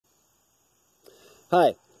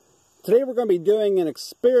Hi, today we're going to be doing an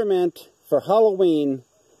experiment for Halloween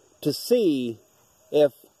to see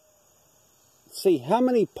how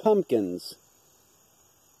many pumpkins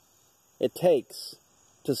it takes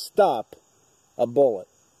to stop a bullet.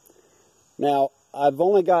 Now, I've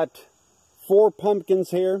only got 4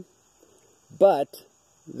 pumpkins here, but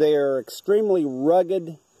they're extremely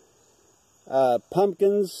rugged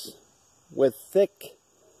pumpkins with thick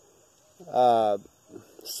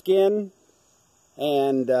skin.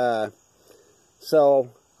 And so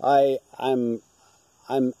I'm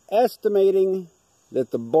estimating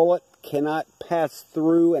that the bullet cannot pass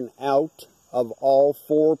through and out of all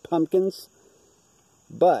 4 pumpkins,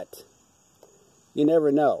 but you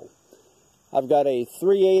never know. I've got a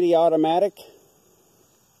 .380 automatic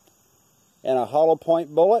and a hollow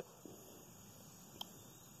point bullet.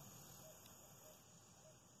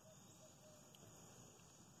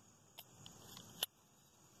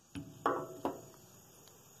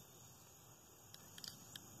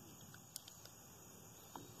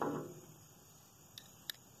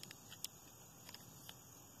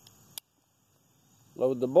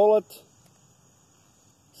 Load the bullet,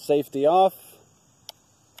 safety off.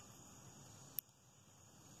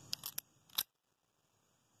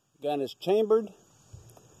 Gun is chambered.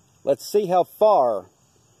 Let's see how far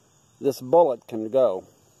this bullet can go.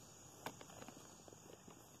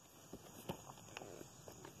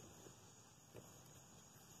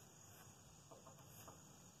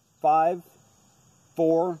 Five,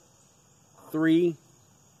 4, 3,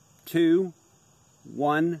 2,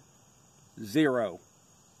 1, 0.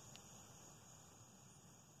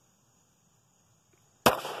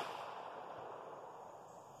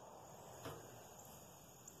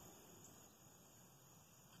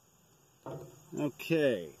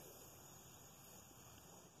 Okay.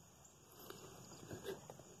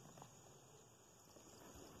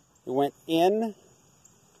 It went in.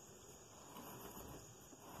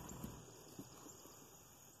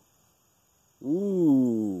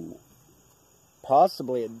 Ooh.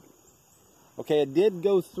 Possibly it. Okay, it did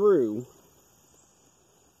go through.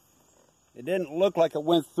 It didn't look like it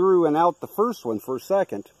went through and out the first one for a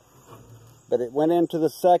second, but it went into the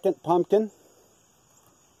second pumpkin.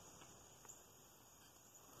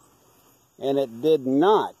 And it did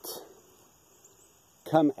not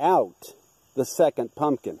come out the second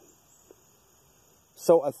pumpkin.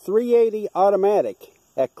 So a .380 automatic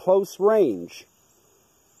at close range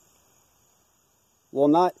will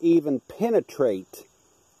not even penetrate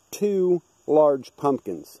 2 large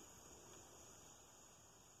pumpkins.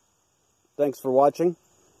 Thanks for watching.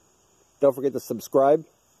 Don't forget to subscribe.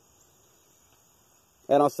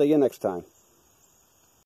 And I'll see you next time.